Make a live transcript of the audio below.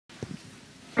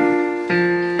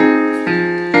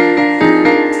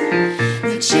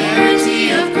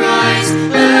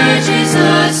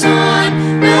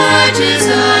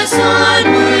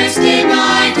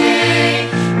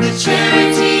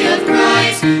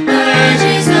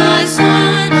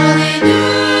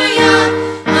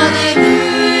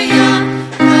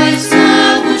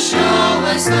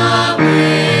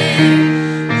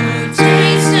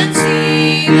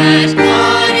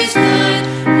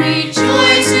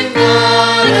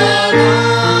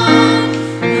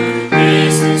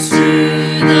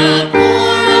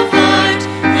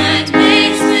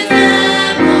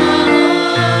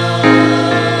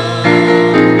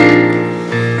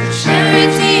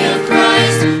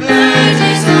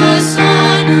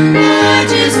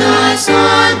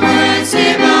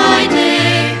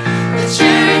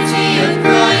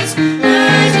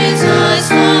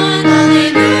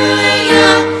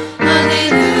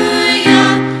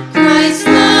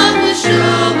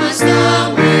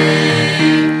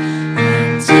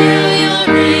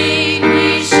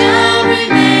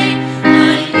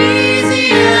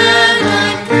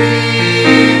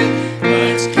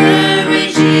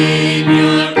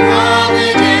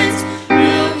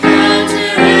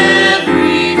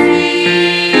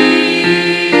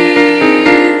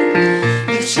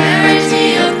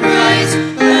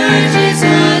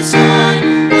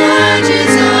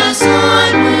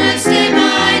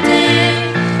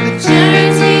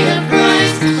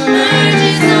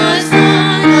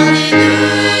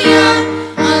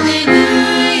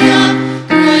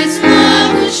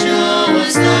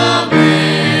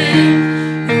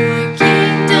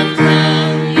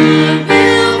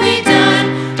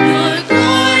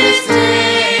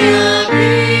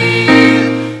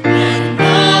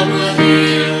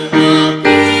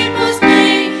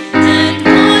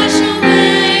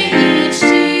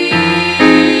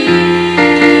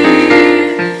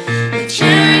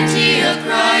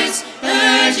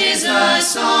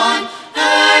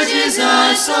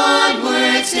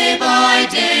onwards day by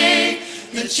day.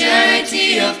 The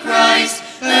charity of Christ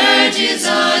urges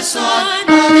us on.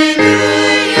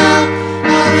 Alleluia,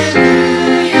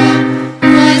 alleluia.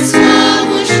 Christ's love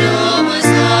will show us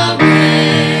the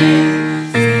way.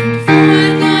 Send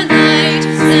forth your light,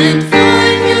 send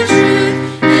forth your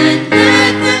truth, and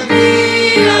let them be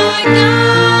our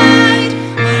guide,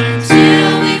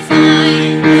 until we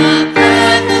find the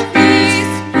path of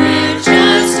peace, where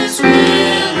justice will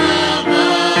abide.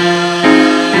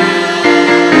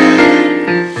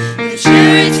 The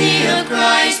charity of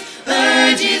Christ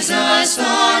urges us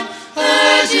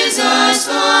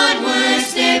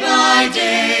onwards day by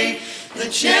day. The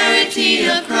charity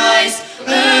of Christ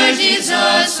urges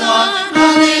us on.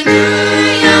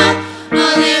 Alleluia,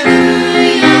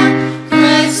 alleluia.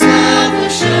 Christ's love will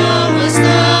show us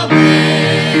the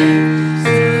way.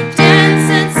 So dance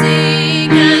and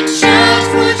sing and shout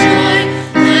for joy.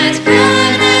 Let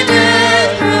heaven and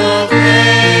earth proclaim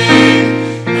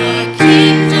the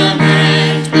kingdom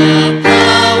and the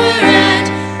power and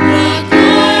the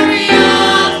glory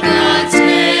of God's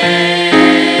name.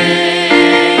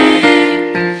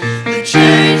 The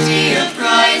charity of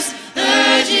Christ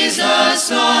urges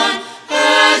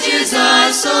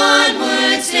us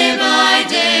onwards day by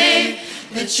day.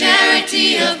 The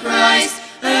charity of Christ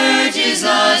urges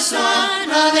us on.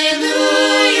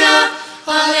 Alleluia,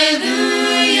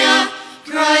 alleluia.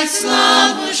 Christ's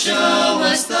love will show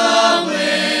us the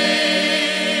way.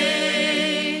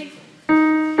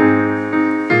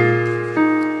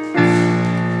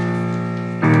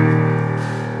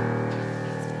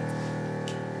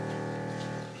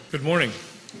 Good morning.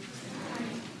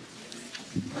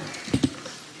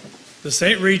 The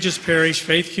St. Regis Parish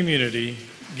Faith Community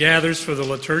gathers for the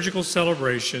liturgical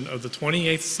celebration of the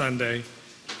 28th Sunday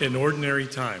in Ordinary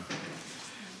Time.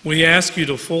 We ask you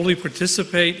to fully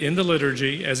participate in the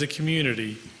liturgy as a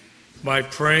community by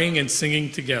praying and singing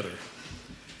together.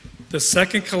 The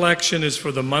second collection is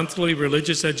for the monthly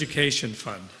Religious Education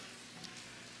Fund.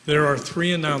 There are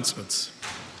 3 announcements.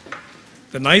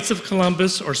 The Knights of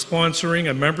Columbus are sponsoring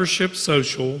a membership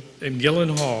social in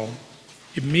Gillen Hall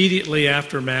immediately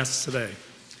after Mass today.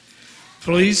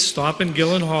 Please stop in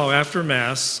Gillen Hall after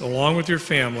Mass along with your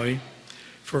family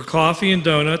for coffee and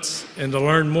donuts and to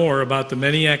learn more about the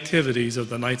many activities of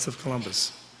the Knights of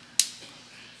Columbus.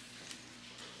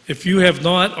 If you have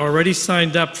not already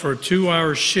signed up for a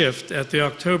 2-hour shift at the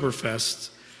Oktoberfest,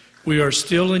 we are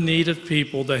still in need of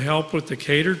people to help with the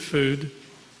catered food,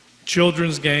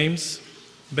 children's games,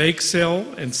 bake sale,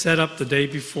 and set up the day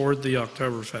before the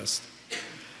Oktoberfest.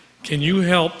 Can you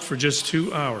help for just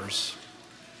 2 hours?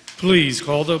 Please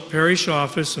call the parish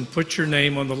office and put your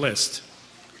name on the list.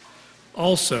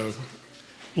 Also,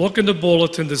 look in the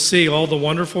bulletin to see all the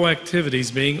wonderful activities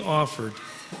being offered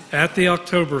at the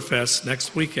Oktoberfest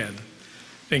next weekend,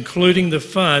 including the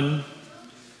fun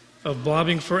of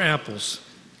bobbing for apples.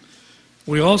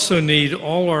 We also need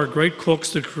all our great cooks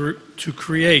to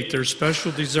create their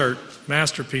special dessert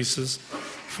masterpieces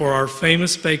for our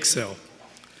famous bake sale.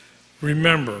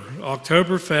 Remember,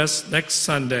 Oktoberfest next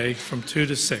Sunday from 2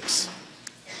 to 6.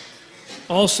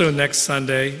 Also next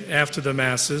Sunday, after the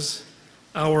Masses,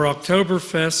 our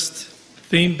Oktoberfest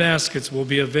themed baskets will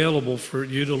be available for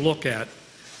you to look at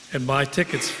and buy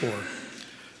tickets for.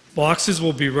 Boxes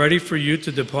will be ready for you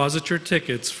to deposit your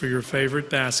tickets for your favorite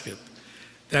basket.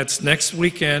 That's next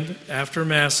weekend after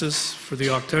Masses for the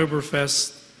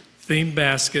Oktoberfest themed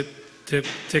basket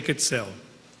ticket sale.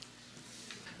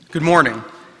 Good morning.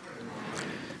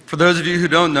 For those of you who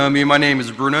don't know me, my name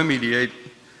is Bruno Mediate.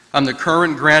 I'm the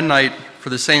current Grand Knight for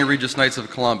the St. Regis Knights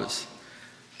of Columbus.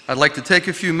 I'd like to take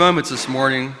a few moments this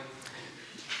morning,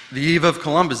 the eve of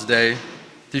Columbus Day,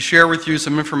 to share with you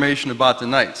some information about the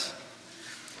Knights.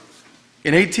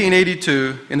 In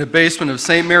 1882, in the basement of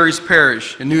St. Mary's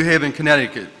Parish in New Haven,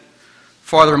 Connecticut,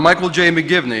 Father Michael J.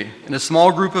 McGivney and a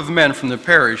small group of men from the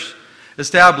parish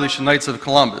established the Knights of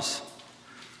Columbus.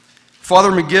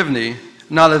 Father McGivney,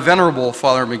 not a venerable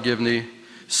Father McGivney,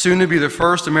 soon to be the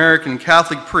first American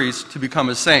Catholic priest to become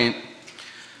a saint,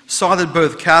 saw that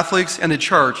both Catholics and the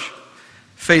Church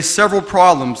faced several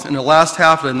problems in the last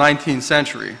half of the 19th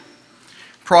century.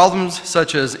 Problems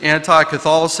such as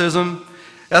anti-Catholicism,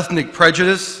 ethnic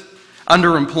prejudice,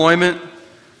 underemployment,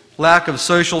 lack of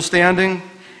social standing,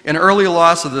 and early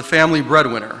loss of the family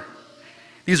breadwinner.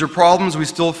 These are problems we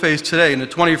still face today in the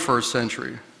 21st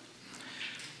century.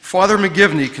 Father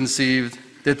McGivney conceived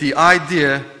that the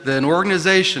idea that an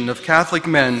organization of Catholic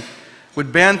men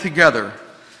would band together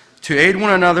to aid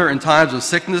one another in times of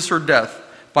sickness or death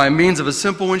by means of a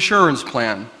simple insurance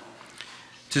plan,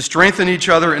 to strengthen each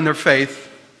other in their faith,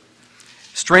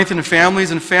 strengthen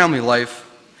families and family life,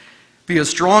 be a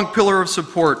strong pillar of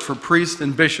support for priests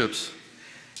and bishops,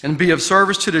 and be of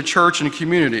service to the church and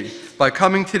community by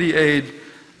coming to the aid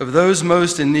of those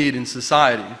most in need in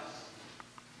society.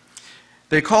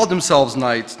 They called themselves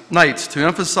knights to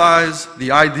emphasize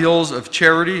the ideals of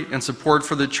charity and support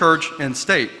for the church and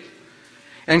state,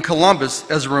 and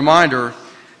Columbus as a reminder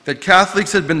that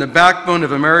Catholics had been the backbone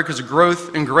of America's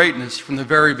growth and greatness from the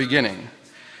very beginning.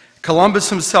 Columbus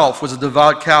himself was a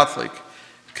devout Catholic,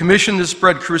 commissioned to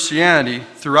spread Christianity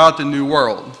throughout the New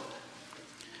World.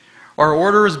 Our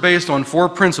order is based on 4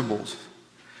 principles.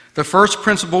 The first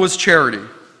principle is charity.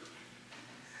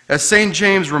 As St.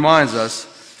 James reminds us,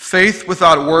 faith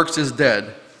without works is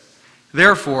dead.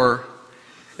 Therefore,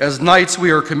 as knights,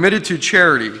 we are committed to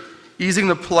charity, easing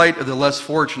the plight of the less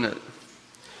fortunate.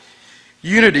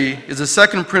 Unity is the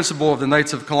second principle of the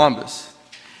Knights of Columbus.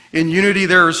 In unity,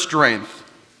 there is strength.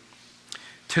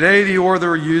 Today, the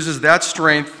order uses that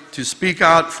strength to speak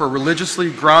out for religiously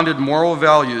grounded moral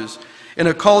values in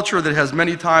a culture that has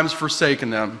many times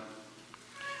forsaken them.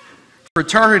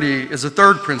 Fraternity is the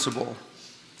third principle.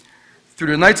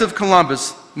 Through the Knights of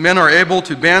Columbus, men are able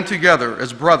to band together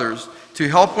as brothers to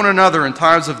help one another in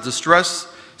times of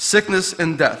distress, sickness,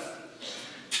 and death.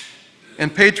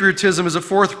 And patriotism is a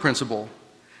fourth principle.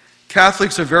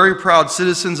 Catholics are very proud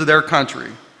citizens of their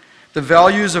country. The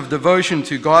values of devotion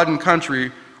to God and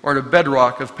country are the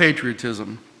bedrock of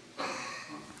patriotism.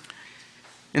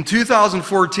 In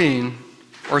 2014,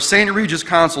 our St. Regis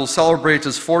Council celebrates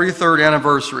its 43rd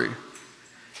anniversary.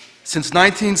 Since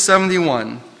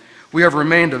 1971, we have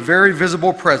remained a very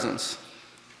visible presence.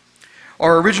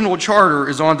 Our original charter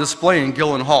is on display in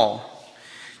Gillen Hall.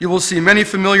 You will see many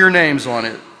familiar names on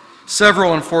it.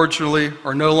 Several, unfortunately,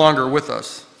 are no longer with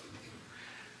us.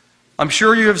 I'm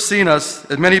sure you have seen us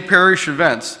at many parish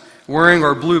events wearing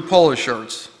our blue polo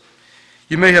shirts.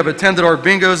 You may have attended our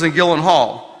bingos in Gillen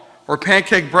Hall or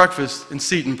pancake breakfast in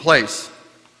Seton Place.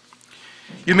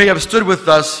 You may have stood with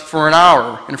us for an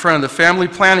hour in front of the Family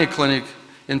Planning Clinic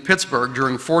in Pittsburgh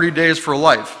during 40 Days for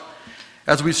Life,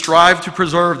 as we strive to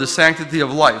preserve the sanctity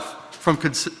of life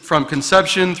from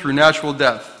conception through natural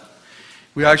death.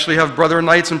 We actually have brother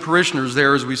knights and parishioners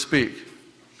there as we speak.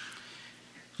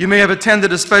 You may have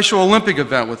attended a Special Olympic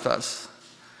event with us.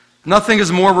 Nothing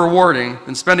is more rewarding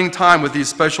than spending time with these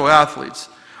special athletes,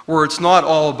 where it's not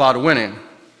all about winning.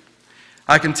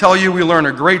 I can tell you we learn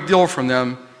a great deal from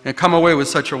them and come away with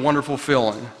such a wonderful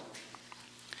feeling.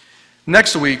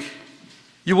 Next week,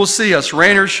 you will see us,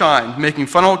 rain or shine, making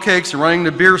funnel cakes and running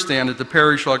the beer stand at the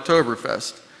Parish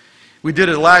Oktoberfest. We did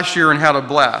it last year and had a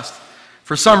blast.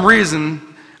 For some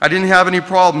reason, I didn't have any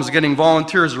problems getting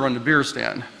volunteers to run the beer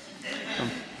stand.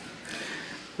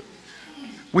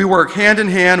 We work hand in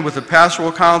hand with the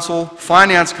Pastoral Council,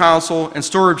 Finance Council, and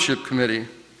Stewardship Committee.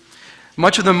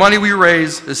 Much of the money we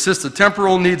raise assists the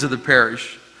temporal needs of the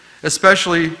parish,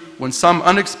 especially when some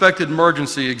unexpected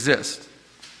emergency exists.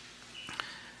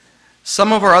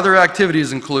 Some of our other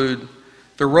activities include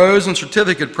the rose and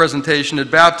certificate presentation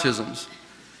at baptisms,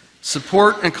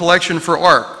 support and collection for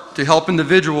art to help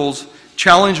individuals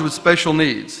challenged with special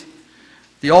needs,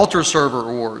 the altar server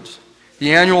awards,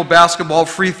 the annual basketball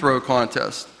free throw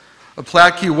contest, a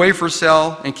Platke wafer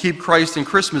sale and Keep Christ in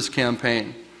Christmas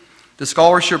campaign, the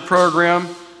scholarship program,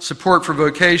 support for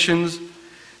vocations,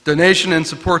 donation and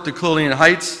support to Killian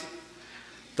Heights,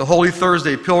 the Holy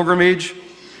Thursday pilgrimage,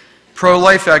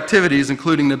 pro-life activities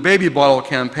including the baby bottle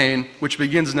campaign, which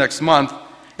begins next month,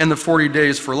 and the 40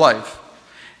 Days for Life,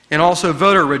 and also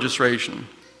voter registration.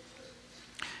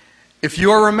 If you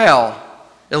are a male,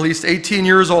 at least 18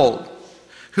 years old,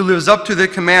 who lives up to the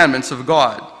commandments of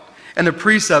God and the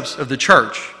precepts of the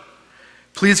church,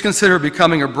 please consider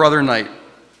becoming a brother knight.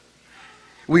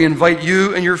 We invite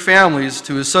you and your families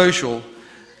to a social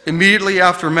immediately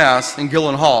after Mass in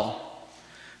Gillen Hall.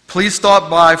 Please stop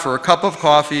by for a cup of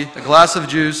coffee, a glass of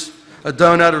juice, a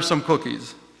donut, or some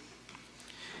cookies.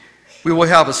 We will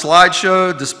have a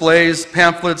slideshow, displays,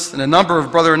 pamphlets, and a number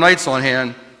of brother knights on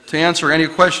hand to answer any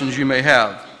questions you may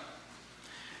have.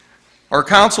 Our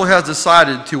council has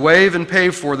decided to waive and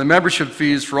pay for the membership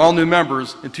fees for all new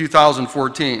members in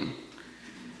 2014.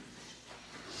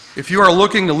 If you are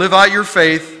looking to live out your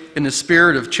faith in the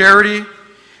spirit of charity,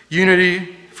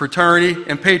 unity, fraternity,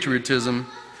 and patriotism,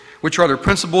 which are the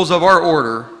principles of our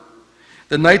order,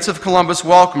 the Knights of Columbus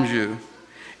welcomes you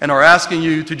and are asking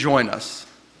you to join us.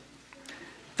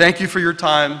 Thank you for your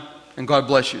time, and God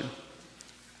bless you.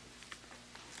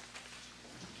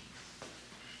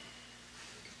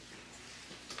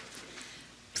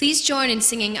 Please join in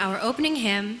singing our opening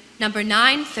hymn, number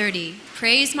 930,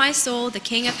 Praise My Soul, the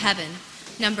King of Heaven,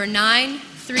 number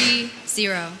 930.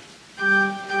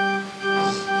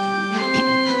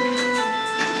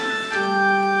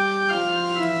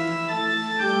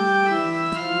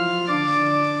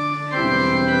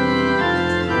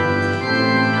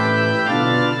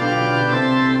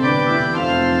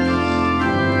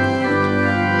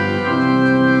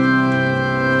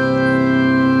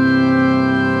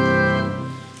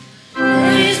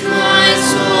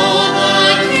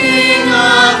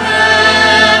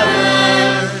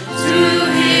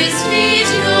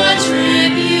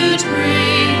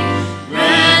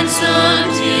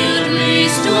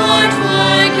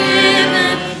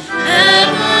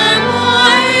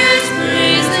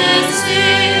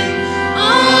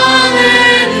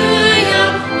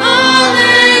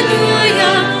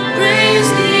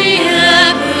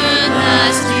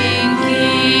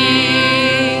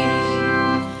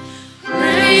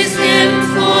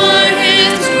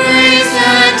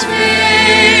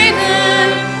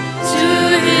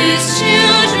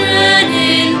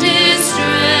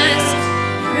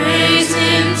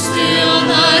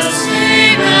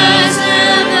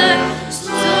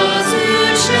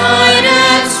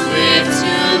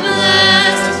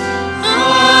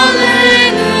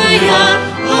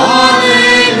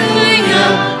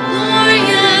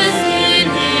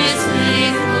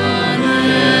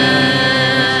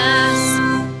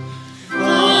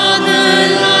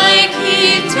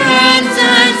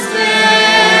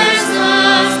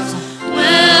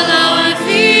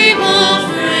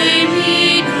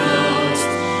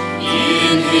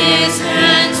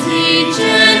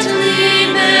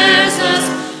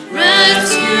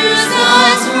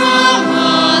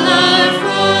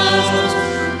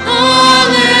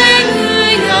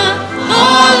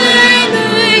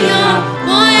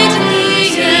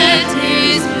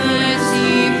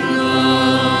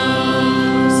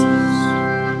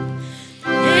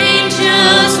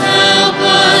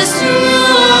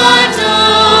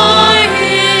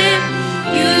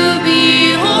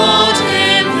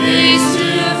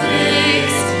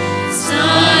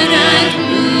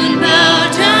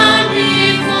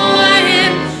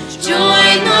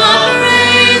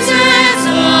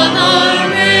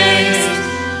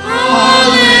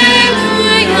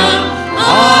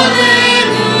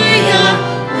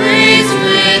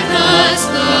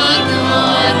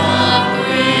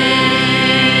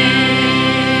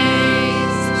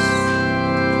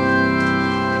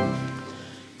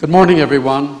 Good morning,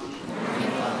 everyone.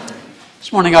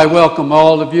 This morning I welcome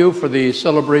all of you for the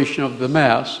celebration of the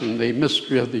Mass and the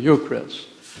mystery of the Eucharist.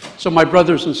 So my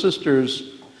brothers and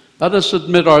sisters, let us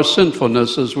admit our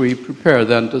sinfulness as we prepare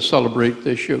then to celebrate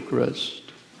this Eucharist.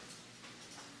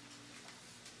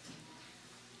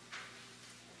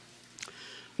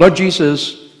 Lord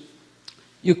Jesus,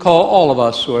 you call all of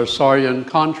us who are sorry and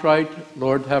contrite,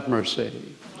 Lord, have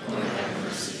mercy. Lord, have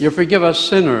mercy. You forgive us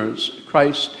sinners,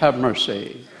 Christ, have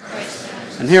mercy. Christ, have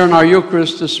mercy. And here in our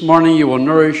Eucharist this morning, you will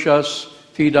nourish us,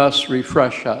 feed us,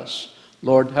 refresh us.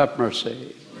 Lord, have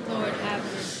mercy. Lord, have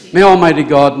mercy. May Almighty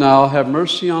God now have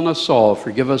mercy on us all,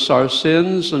 forgive us our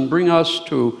sins, and bring us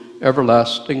to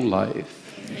everlasting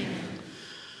life. Amen.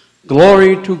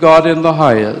 Glory to God in the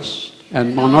highest,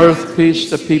 and on earth peace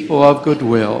to people of good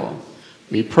will.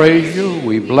 We praise you,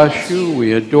 we bless you,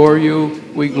 we adore you,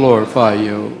 we glorify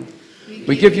you.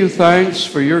 We give you thanks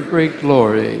for your great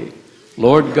glory.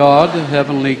 Lord God,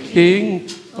 heavenly King,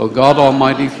 O God,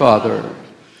 Almighty Father.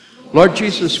 Lord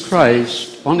Jesus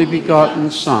Christ, only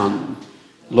begotten Son.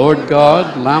 Lord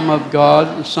God, Lamb of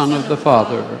God, Son of the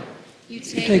Father. You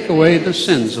take away the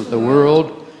sins of the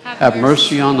world, have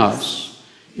mercy on us.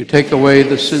 You take away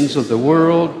the sins of the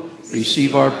world,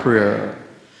 receive our prayer.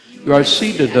 You are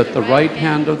seated at the right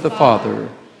hand of the Father.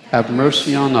 Have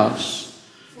mercy on us.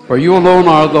 For you alone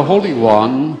are the Holy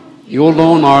One. You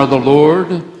alone are the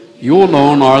Lord. You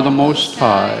alone are the Most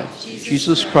High,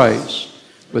 Jesus Christ,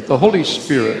 with the Holy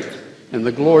Spirit, in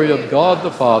the glory of God the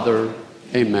Father.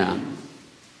 Amen.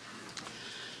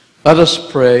 Let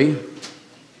us pray.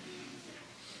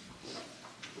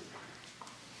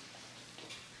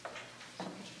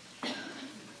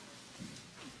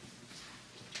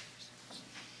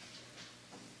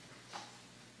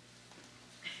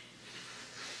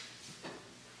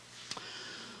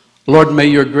 Lord, may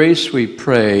your grace, we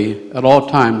pray, at all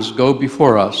times go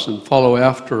before us and follow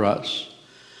after us,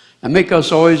 and make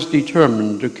us always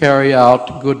determined to carry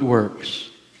out good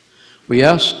works. We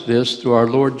ask this through our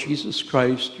Lord Jesus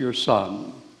Christ, your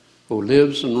Son, who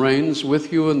lives and reigns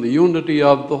with you in the unity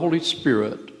of the Holy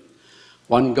Spirit,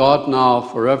 one God now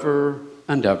forever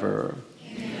and ever.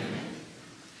 Amen.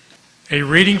 A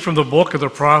reading from the book of the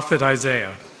prophet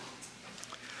Isaiah.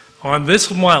 On this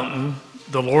mountain,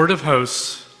 the Lord of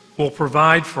hosts will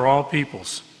provide for all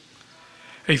peoples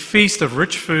a feast of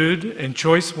rich food and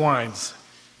choice wines,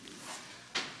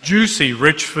 juicy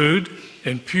rich food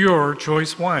and pure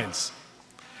choice wines.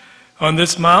 On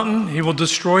this mountain he will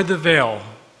destroy the veil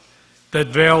that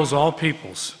veils all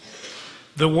peoples,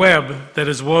 the web that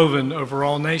is woven over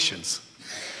all nations.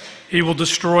 He will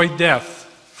destroy death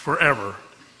forever.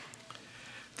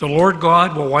 The Lord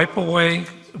God will wipe away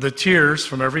the tears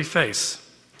from every face.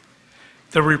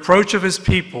 The reproach of his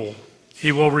people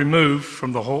he will remove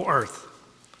from the whole earth.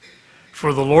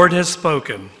 For the Lord has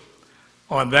spoken.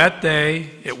 On that day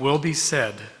it will be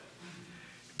said,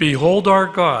 behold our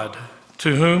God,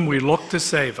 to whom we look to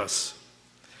save us.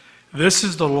 This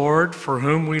is the Lord for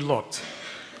whom we looked.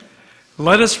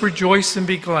 Let us rejoice and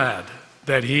be glad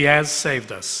that he has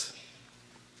saved us.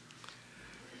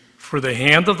 For the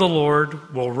hand of the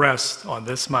Lord will rest on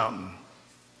this mountain.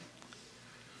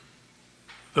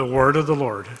 The word of the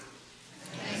Lord.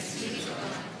 Thanks be to God.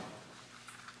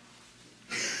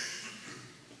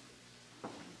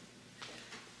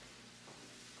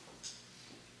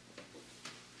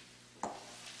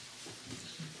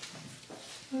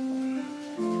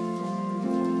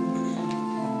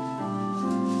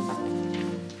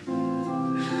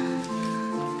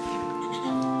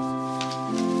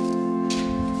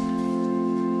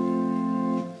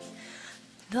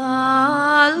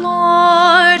 The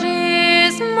Lord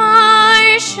is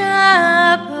my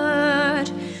shepherd,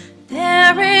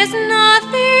 there is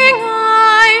nothing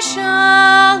I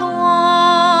shall want.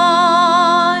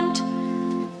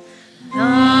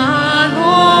 The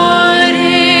Lord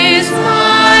is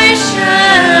my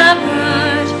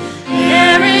shepherd,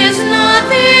 there is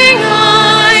nothing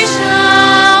I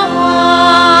shall want.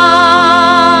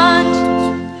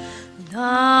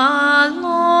 The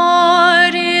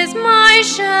Lord is my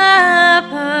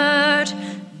shepherd,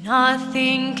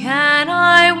 nothing can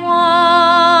I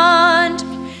want.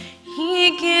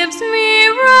 He gives me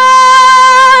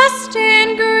rest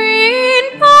in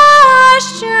green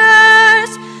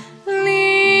pastures,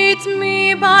 leads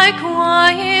me by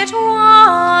quiet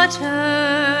waters.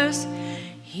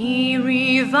 He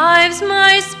revives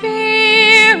my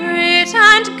spirit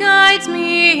and guides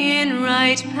me in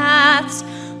right paths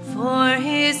for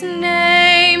his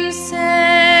name's sake.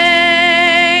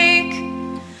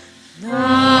 The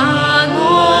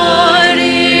Lord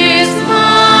is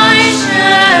my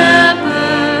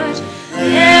shepherd,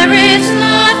 there is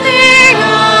nothing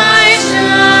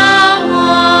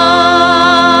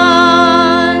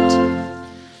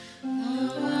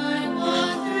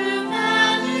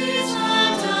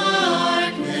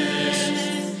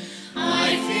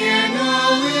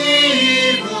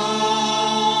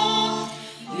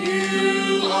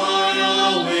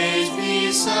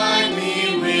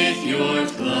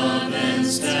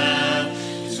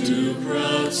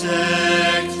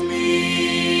protect me.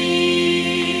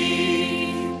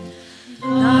 The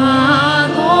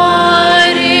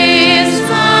Lord is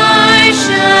my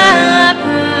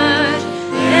shepherd,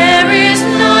 there is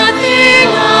nothing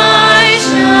I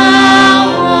shall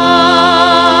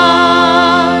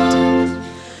want.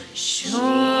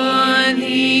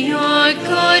 Surely your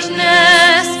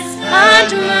goodness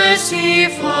and mercy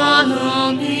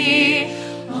follow me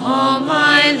all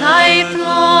my life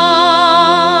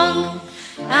long,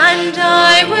 and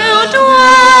I will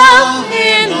dwell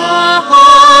in the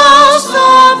house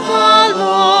of the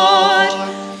Lord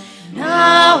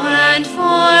now and forever.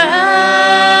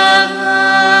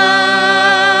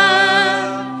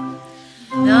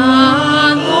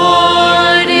 The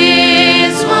Lord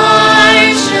is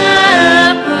my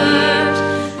shepherd,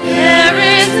 there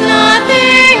is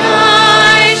nothing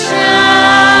I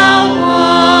shall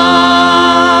want.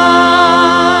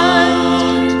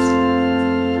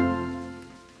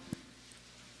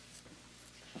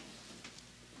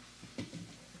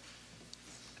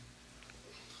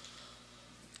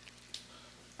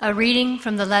 A reading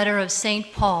from the letter of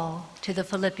St. Paul to the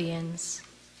Philippians.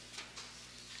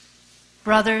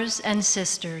 Brothers and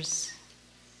sisters,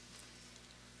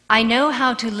 I know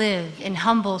how to live in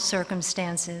humble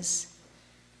circumstances.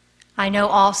 I know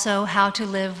also how to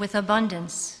live with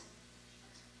abundance.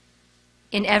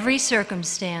 In every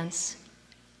circumstance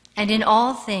and in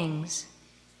all things,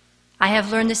 I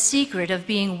have learned the secret of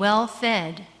being well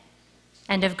fed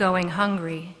and of going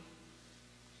hungry,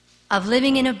 of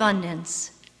living in abundance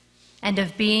and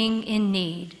of being in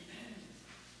need.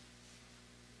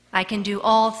 I can do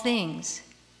all things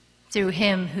through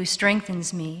him who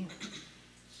strengthens me.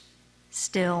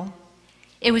 Still,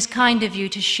 it was kind of you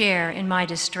to share in my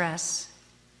distress.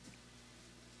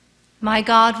 My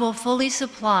God will fully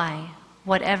supply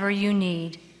whatever you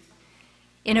need,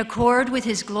 in accord with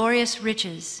his glorious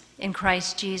riches in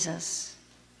Christ Jesus.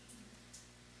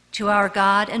 To our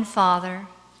God and Father,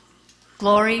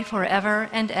 glory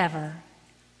forever and ever.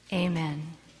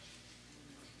 Amen.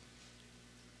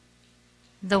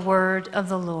 The word of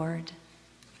the Lord.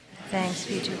 Thanks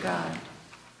be to God.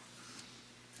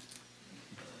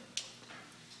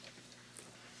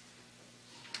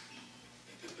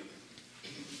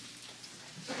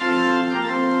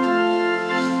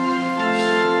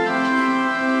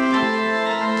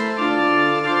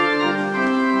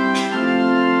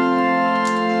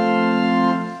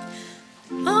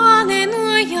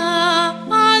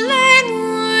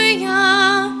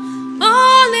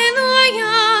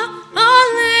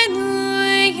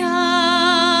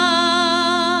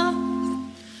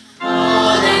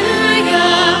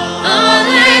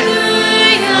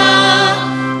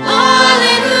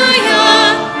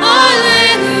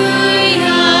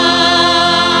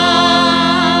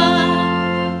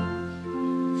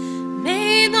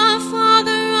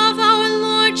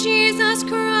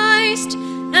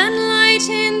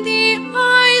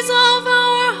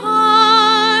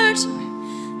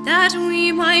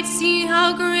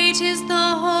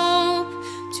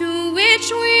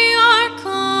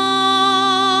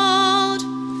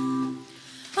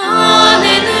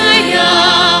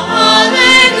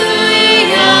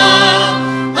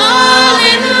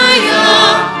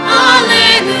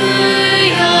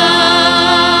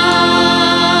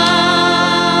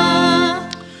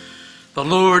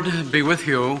 Be with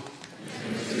you.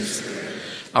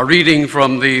 A reading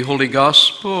from the Holy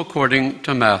Gospel according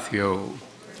to Matthew.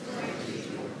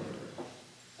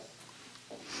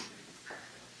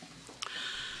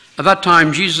 At that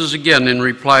time, Jesus again in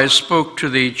reply spoke to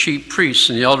the chief priests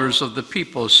and the elders of the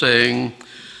people, saying,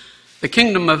 "The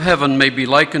kingdom of heaven may be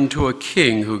likened to a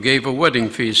king who gave a wedding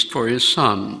feast for his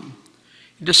son.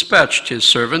 He dispatched his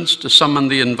servants to summon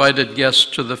the invited guests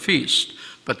to the feast,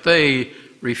 but they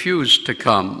refused to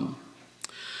come.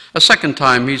 A second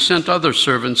time he sent other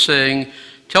servants, saying,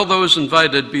 'Tell those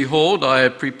invited, behold, I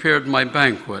have prepared my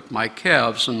banquet. My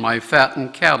calves and my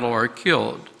fattened cattle are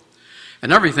killed,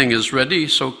 and everything is ready,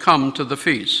 so come to the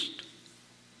feast.'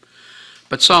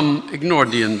 But some ignored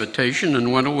the invitation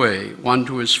and went away, one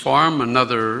to his farm,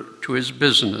 another to his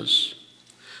business.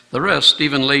 The rest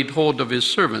even laid hold of his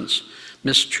servants,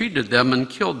 mistreated them, and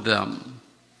killed them.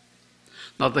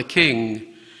 Now the king,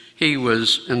 he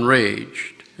was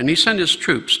enraged, and he sent his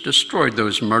troops, destroyed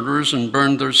those murderers, and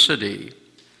burned their city.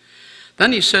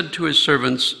 Then he said to his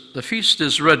servants, 'The feast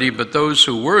is ready, but those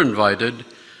who were invited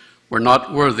were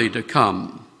not worthy to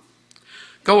come.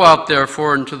 Go out,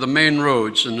 therefore, into the main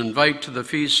roads and invite to the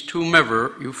feast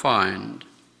whomever you find.'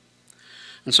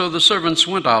 And so the servants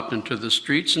went out into the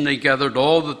streets, and they gathered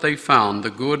all that they found,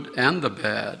 the good and the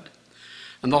bad.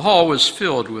 And the hall was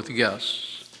filled with guests.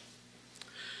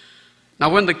 Now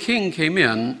when the king came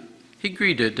in, he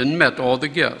greeted and met all the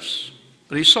guests.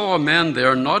 But he saw a man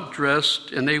there not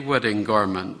dressed in a wedding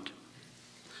garment.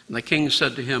 And the king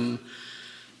said to him,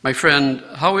 "My friend,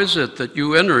 how is it that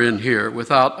you enter in here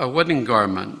without a wedding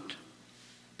garment?"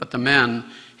 But the man,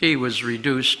 he was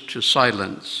reduced to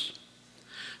silence.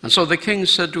 And so the king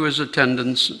said to his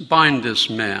attendants, "Bind this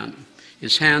man,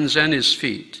 his hands and his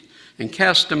feet, and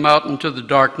cast him out into the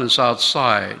darkness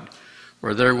outside,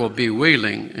 where there will be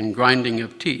wailing and grinding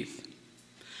of teeth.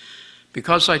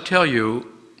 Because I tell you,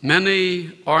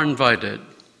 many are invited,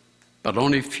 but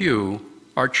only few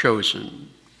are chosen."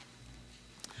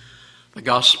 The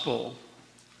Gospel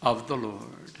of the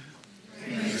Lord.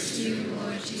 Praise to you,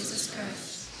 Lord Jesus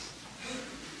Christ.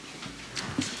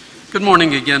 Good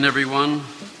morning again, everyone.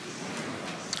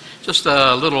 Just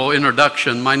a little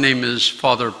introduction. My name is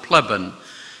Father Plebin,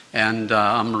 and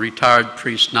I'm a retired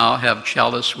priest now. Have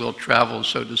chalice, will travel,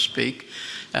 so to speak.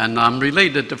 And I'm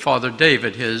related to Father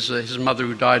David. His mother,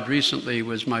 who died recently,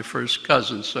 was my first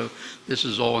cousin. So this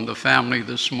is all in the family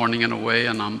this morning in a way,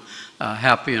 and I'm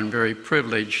happy and very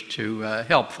privileged to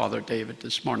help Father David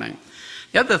this morning.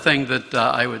 The other thing that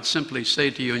I would simply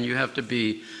say to you, and you have to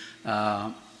be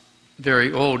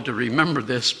very old to remember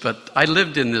this, but I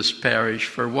lived in this parish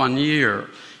for 1 year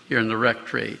here in the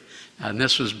rectory, and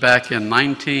this was back in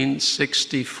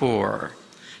 1964.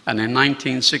 And in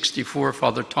 1964,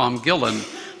 Father Tom Gillen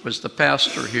was the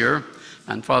pastor here,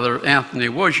 and Father Anthony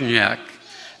Wozniak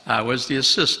was the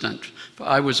assistant.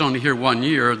 I was only here 1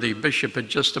 year. The bishop had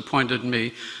just appointed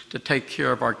me to take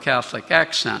care of our Catholic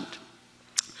accent.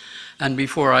 And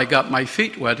before I got my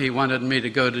feet wet, he wanted me to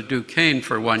go to Duquesne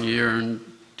for 1 year and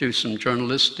do some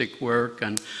journalistic work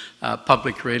and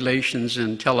public relations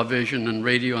in television and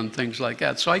radio and things like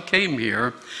that. So I came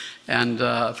here, and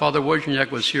Father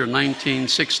Wozniak was here in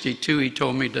 1962. He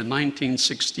told me to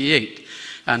 1968.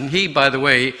 And he, by the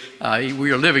way,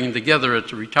 we were living together at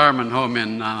the retirement home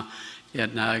in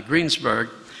Greensburg.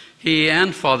 He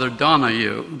and Father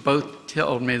Donahue both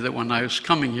told me that when I was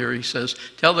coming here, he says,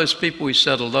 "Tell those people we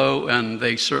said hello, and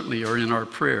they certainly are in our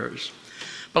prayers."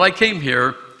 But I came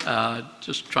here,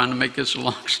 just trying to make this a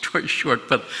long story short,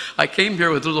 but I came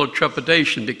here with a little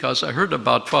trepidation because I heard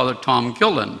about Father Tom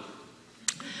Gillen.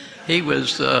 He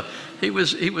was a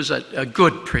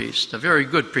good priest, a very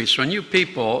good priest. When you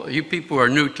people who are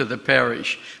new to the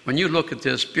parish, when you look at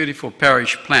this beautiful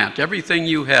parish plant, everything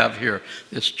you have here,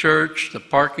 this church, the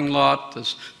parking lot,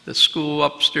 the school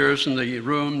upstairs and the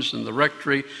rooms and the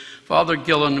rectory, Father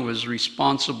Gillen was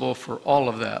responsible for all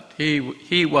of that.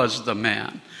 He was the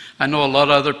man. I know a lot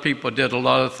of other people did a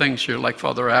lot of things here, like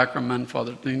Father Ackerman,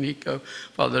 Father Nico,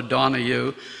 Father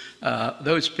Donahue,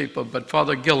 those people, but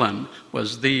Father Gillen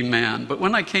was the man. But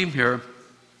when I came here,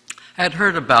 I had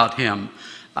heard about him.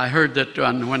 I heard that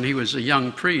when he was a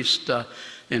young priest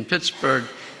in Pittsburgh,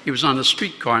 he was on a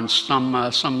streetcar, and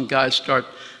some guys start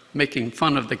making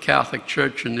fun of the Catholic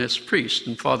Church and this priest,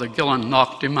 and Father Gillen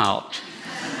knocked him out.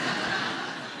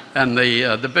 And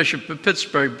the Bishop of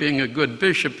Pittsburgh, being a good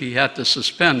bishop, he had to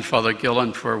suspend Father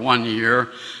Gillen for 1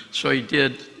 year. So he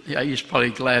did. He's probably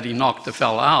glad he knocked the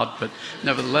fellow out, but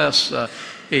nevertheless,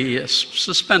 he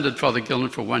suspended Father Gillen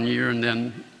for 1 year, and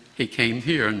then he came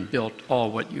here and built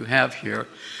all what you have here.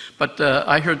 But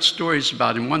I heard stories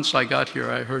about him. Once I got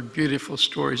here, I heard beautiful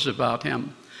stories about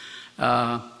him.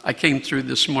 I came through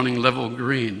this morning Level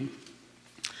Green.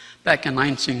 Back in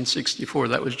 1964,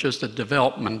 that was just a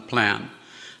development plan.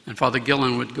 And Father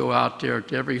Gillen would go out there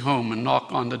to every home and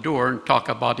knock on the door and talk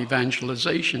about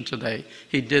evangelization today.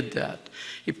 He did that.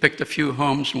 He picked a few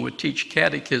homes and would teach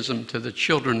catechism to the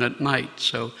children at night.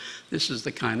 So this is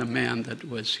the kind of man that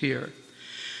was here.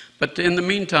 But in the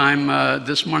meantime,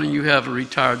 this morning you have a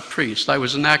retired priest. I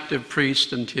was an active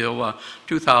priest until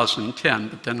 2010,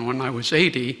 but then when I was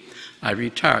 80, I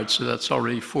retired. So that's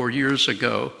already 4 years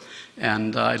ago.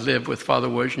 And I live with Father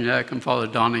Wozniak and Father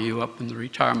Donahue up in the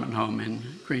retirement home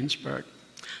in Greensburg.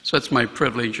 So it's my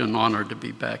privilege and honor to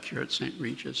be back here at St.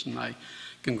 Regis, and I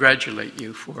congratulate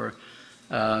you for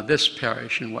this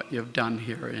parish and what you've done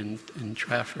here in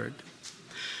Trafford.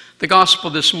 The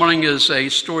gospel this morning is a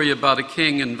story about a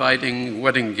king inviting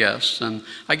wedding guests, and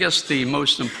I guess the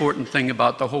most important thing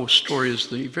about the whole story is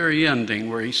the very ending,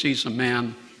 where he sees a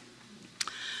man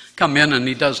come in and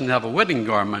he doesn't have a wedding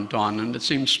garment on, and it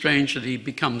seems strange that he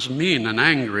becomes mean and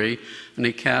angry and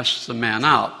he casts the man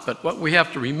out. But what we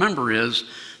have to remember is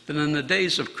that in the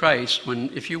days of Christ,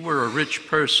 if you were a rich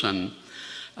person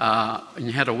and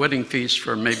you had a wedding feast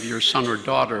for maybe your son or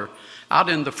daughter, out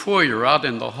in the foyer, out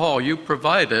in the hall, you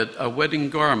provided a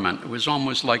wedding garment. It was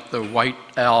almost like the white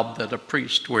alb that a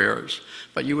priest wears.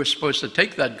 But you were supposed to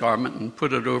take that garment and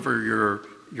put it over your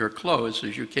your clothes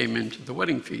as you came into the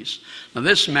wedding feast. Now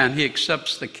this man, he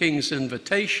accepts the king's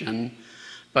invitation,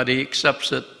 but he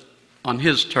accepts it on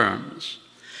his terms.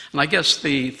 And I guess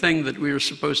the thing that we are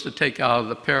supposed to take out of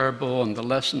the parable and the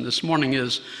lesson this morning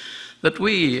is that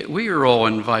we are all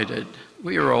invited.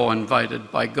 We are all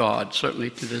invited by God, certainly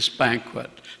to this banquet,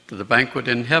 to the banquet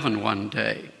in heaven one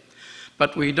day.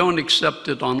 But we don't accept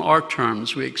it on our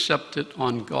terms. We accept it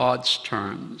on God's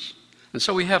terms. And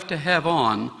so we have to have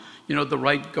on, the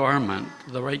right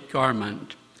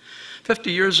garment,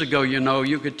 50 years ago,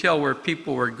 you could tell where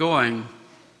people were going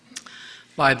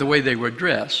by the way they were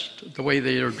dressed. The way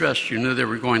they were dressed, you knew they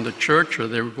were going to church or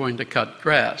they were going to cut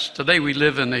grass. Today we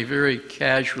live in a very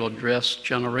casual dressed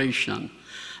generation.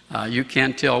 You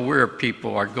can't tell where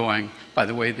people are going by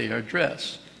the way they are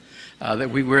dressed.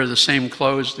 That we wear the same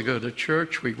clothes to go to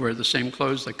church, we wear the same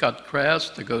clothes to cut grass,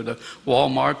 to go to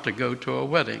Walmart, to go to a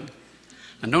wedding.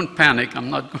 And don't panic, I'm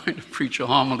not going to preach a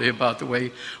homily about the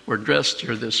way we're dressed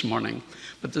here this morning.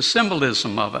 But the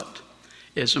symbolism of it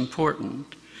is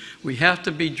important. We have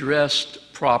to be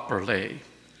dressed properly.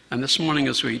 And this morning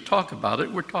as we talk about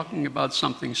it, we're talking about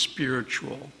something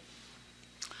spiritual.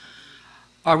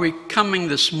 Are we coming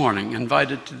this morning,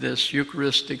 invited to this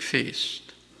Eucharistic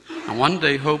feast, and one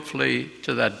day hopefully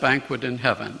to that banquet in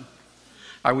heaven?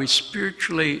 Are we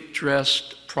spiritually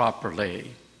dressed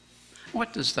properly?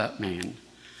 What does that mean?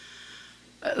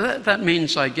 That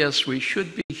means, I guess, we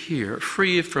should be here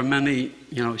free from any,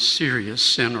 serious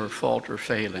sin or fault or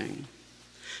failing.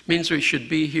 It means we should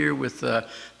be here with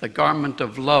the garment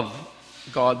of love,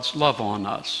 God's love on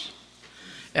us.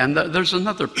 And there's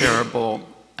another parable,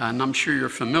 and I'm sure you're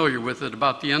familiar with it,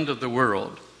 about the end of the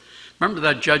world. Remember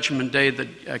that judgment day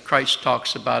that Christ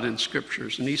talks about in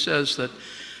Scriptures, and he says that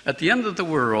at the end of the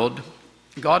world,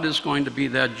 God is going to be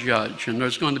that judge, and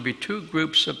there's going to be two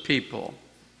groups of people.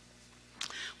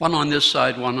 One on this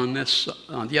side, one on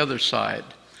the other side.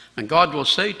 And God will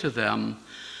say to them,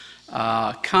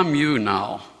 come you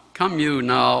now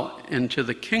into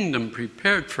the kingdom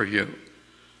prepared for you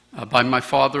by my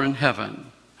Father in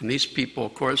heaven. And these people,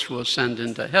 of course, will ascend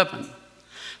into heaven.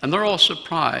 And they're all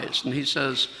surprised. And he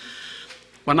says,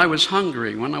 when I was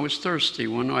hungry, when I was thirsty,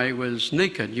 when I was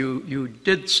naked, you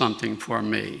did something for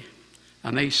me.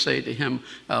 And they say to him,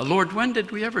 Lord, when did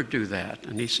we ever do that?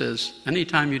 And he says,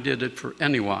 anytime you did it for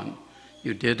anyone,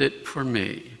 you did it for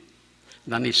me.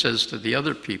 And then he says to the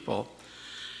other people,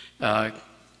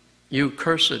 you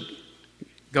cursed,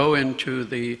 go into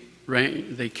the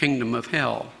kingdom of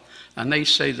hell. And they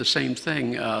say the same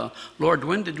thing, Lord,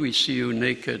 when did we see you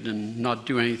naked and not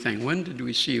do anything? When did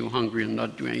we see you hungry and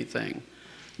not do anything?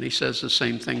 And he says the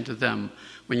same thing to them,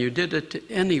 when you did it to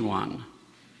anyone,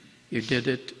 you did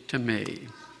it to me.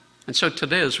 And so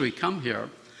today as we come here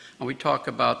and we talk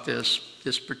about this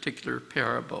particular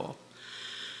parable,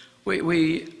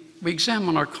 we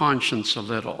examine our conscience a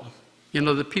little.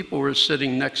 The people we're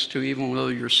sitting next to, even though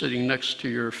you're sitting next to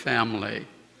your family,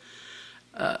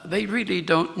 they really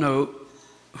don't know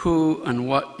who and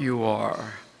what you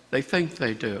are. They think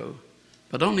they do,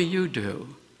 but only you do.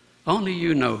 Only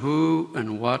you know who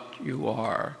and what you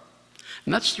are.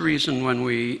 And that's the reason when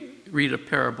we read a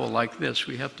parable like this,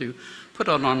 we have to put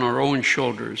it on our own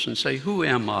shoulders and say, who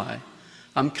am I?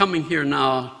 I'm coming here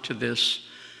now to this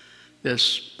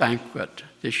banquet,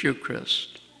 this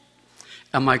Eucharist.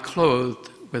 Am I clothed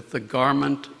with the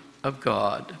garment of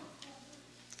God?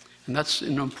 And that's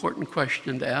an important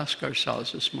question to ask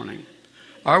ourselves this morning.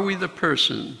 Are we the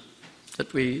person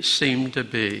that we seem to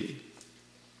be?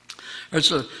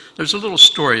 There's a little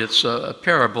story, it's a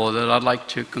parable that I'd like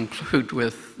to conclude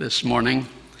with this morning.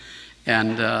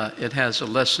 And it has a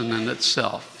lesson in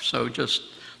itself. So just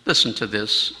listen to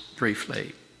this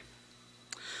briefly.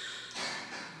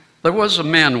 There was a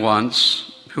man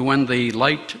once who, when the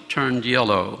light turned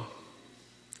yellow,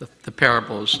 the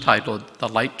parable is titled, The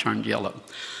Light Turned Yellow.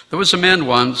 There was a man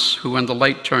once who, when the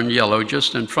light turned yellow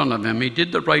just in front of him, he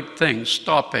did the right thing,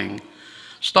 stopping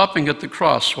at the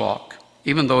crosswalk,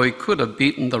 even though he could have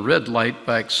beaten the red light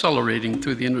by accelerating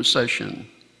through the intersection.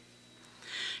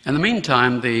 In the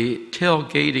meantime, the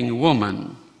tailgating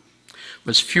woman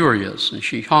was furious, and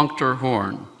she honked her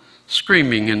horn,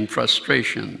 screaming in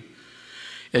frustration,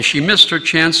 as she missed her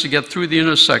chance to get through the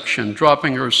intersection,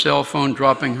 dropping her cell phone,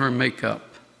 dropping her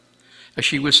makeup. As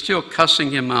she was still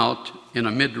cussing him out in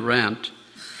a mid-rant,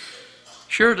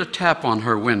 she heard a tap on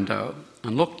her window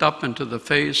and looked up into the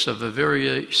face of a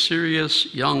very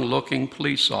serious, young-looking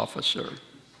police officer.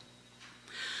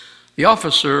 The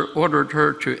officer ordered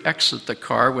her to exit the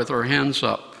car with her hands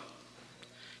up.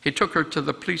 He took her to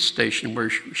the police station where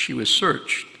she was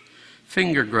searched,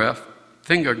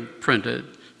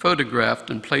 fingerprinted,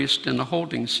 photographed and placed in a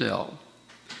holding cell.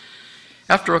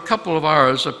 After a couple of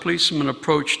hours, a policeman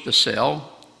approached the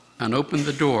cell and opened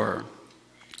the door.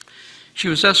 She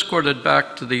was escorted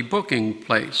back to the booking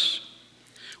place,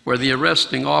 where the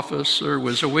arresting officer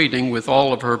was awaiting with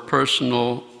all of her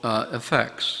personal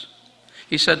effects.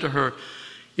 He said to her,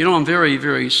 "You know, I'm very,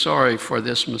 very sorry for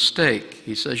this mistake."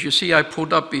 He says, "You see, I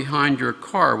pulled up behind your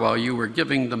car while you were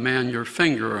giving the man your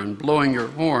finger and blowing your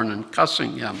horn and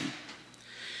cussing him.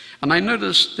 And I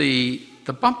noticed the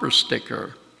bumper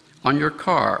sticker on your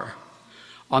car.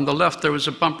 On the left, there was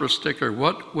a bumper sticker,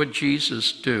 'What would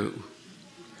Jesus do?'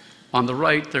 On the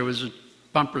right, there was a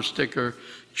bumper sticker,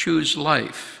 'Choose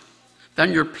life.'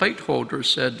 Then your plate holder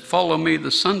said, 'Follow me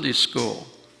to Sunday school.'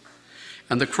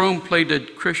 And the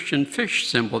chrome-plated Christian fish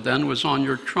symbol then was on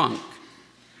your trunk.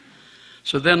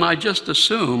 So then I just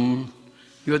assumed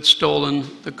you had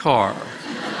stolen the car."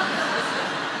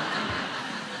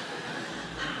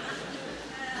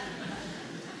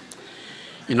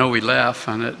 You know, we laugh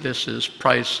on it. This is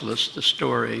priceless, the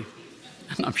story.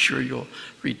 And I'm sure you'll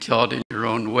retell it in your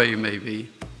own way, maybe.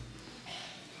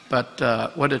 But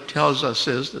what it tells us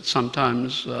is that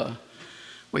sometimes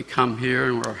we come here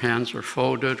and our hands are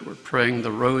folded, we're praying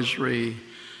the rosary,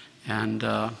 and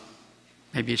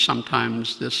maybe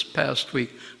sometimes this past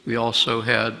week we also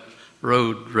had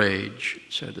road rage,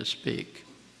 so to speak.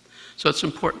 So it's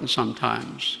important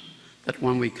sometimes that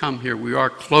when we come here, we are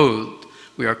clothed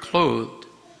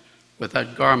with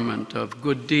that garment of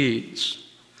good deeds,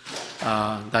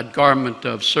 that garment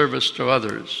of service to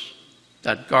others,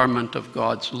 that garment of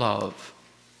God's love.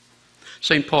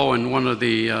 St. Paul in one of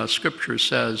the scriptures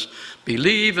says,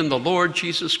 "Believe in the Lord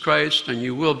Jesus Christ and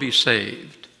you will be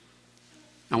saved."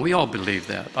 And we all believe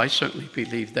that. I certainly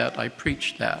believe that. I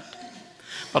preach that.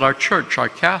 But our church, our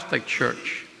Catholic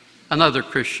Church, and other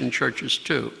Christian churches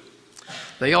too,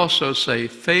 they also say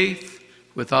faith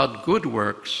without good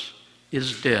works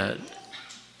is dead.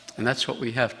 And that's what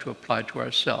we have to apply to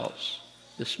ourselves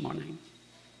this morning.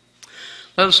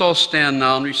 Let us all stand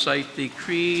now and recite the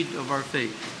creed of our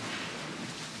faith.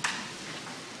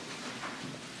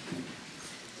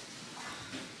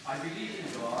 I believe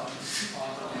in God,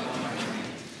 Father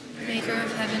Almighty, Maker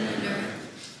of heaven and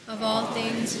earth, of all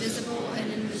things visible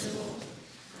and invisible.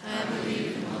 I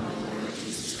believe in one Lord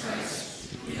Jesus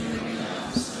Christ, the only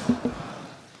begotten Son of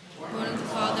God, born of the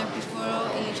Father before all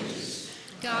ages,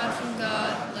 God from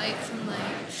God, light from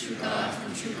light, true God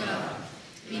from true God,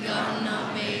 begotten,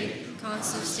 not made,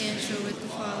 consubstantial with the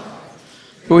Father.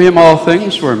 Through him all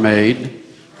things were made.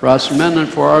 For us men and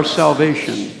for our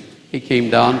salvation, he came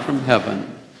down from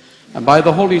heaven, and by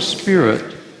the Holy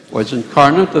Spirit was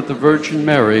incarnate of the Virgin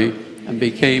Mary and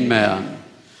became man.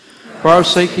 For our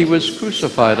sake he was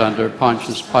crucified under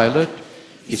Pontius Pilate.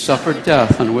 He suffered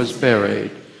death and was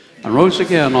buried, and rose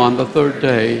again on the third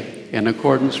day in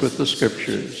accordance with the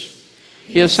Scriptures.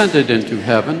 He ascended into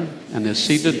heaven and is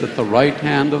seated at the right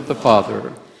hand of the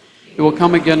Father. He will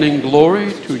come again in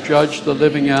glory to judge the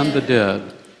living and the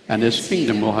dead, and his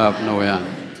kingdom will have no end.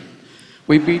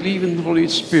 We believe in the Holy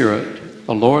Spirit,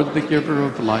 the Lord, the giver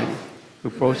of life, who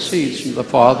proceeds from the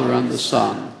Father and the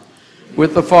Son.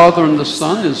 With the Father and the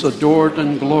Son is adored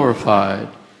and glorified,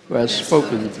 who has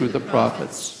spoken through the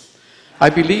prophets. I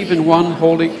believe in one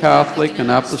holy Catholic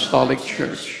and Apostolic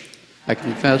Church. I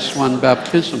confess one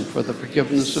baptism for the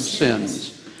forgiveness of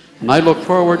sins, and I look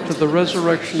forward to the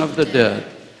resurrection of the dead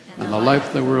and the life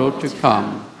of the world to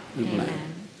come. Amen.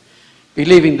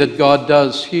 Believing that God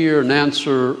does hear and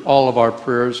answer all of our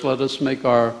prayers, let us make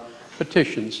our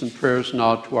petitions and prayers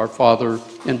now to our Father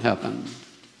in heaven.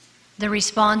 The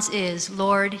response is,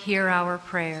 Lord, hear our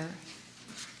prayer.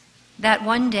 That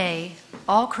one day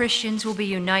all Christians will be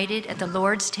united at the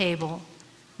Lord's table,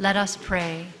 let us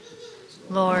pray.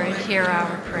 Lord, hear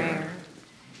our prayer.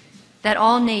 That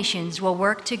all nations will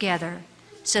work together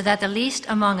so that the least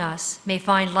among us may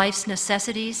find life's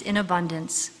necessities in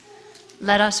abundance.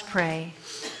 Let us pray.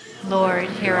 Lord,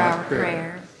 hear our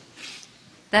prayer.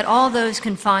 That all those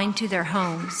confined to their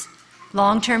homes,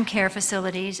 long-term care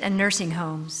facilities, and nursing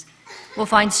homes will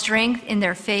find strength in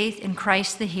their faith in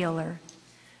Christ the healer.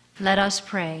 Let us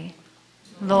pray.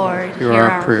 Lord, hear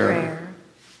our prayer.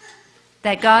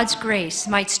 That God's grace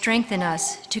might strengthen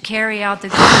us to carry out the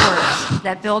good works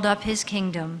that build up his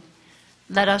kingdom.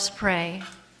 Let us pray.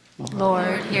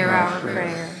 Lord, hear our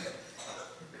prayer.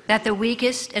 That the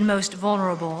weakest and most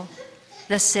vulnerable,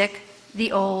 the sick,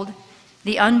 the old,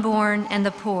 the unborn, and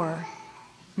the poor,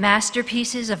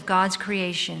 masterpieces of God's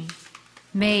creation,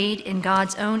 made in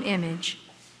God's own image,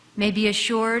 may be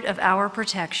assured of our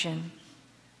protection.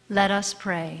 Let us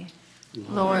pray.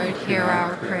 Lord, hear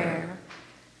our prayer.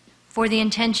 for the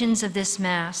intentions of this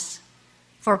Mass,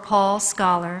 for Paul,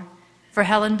 scholar, for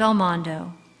Helen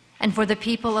Belmondo, and for the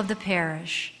people of the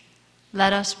parish,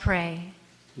 let us pray.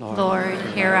 Lord,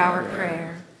 hear our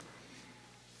prayer.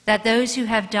 That those who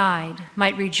have died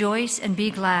might rejoice and be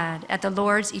glad at the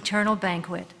Lord's eternal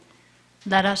banquet,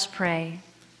 let us pray.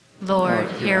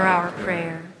 Lord, hear our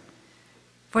prayer.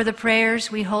 For the prayers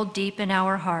we hold deep in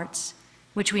our hearts,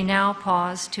 which we now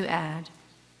pause to add.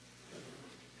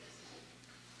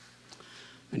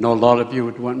 I know a lot of you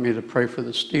would want me to pray for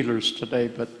the Steelers today,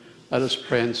 but let us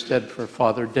pray instead for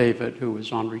Father David, who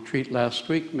was on retreat last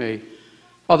week. May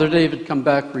Father David come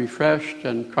back refreshed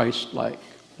and Christ-like.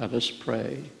 Let us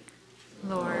pray.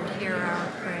 Lord, hear our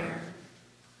prayer.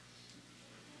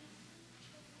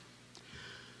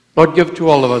 Lord, give to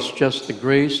all of us just the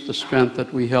grace, the strength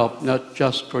that we help, not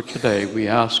just for today. We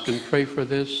ask and pray for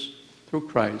this through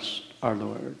Christ our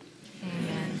Lord.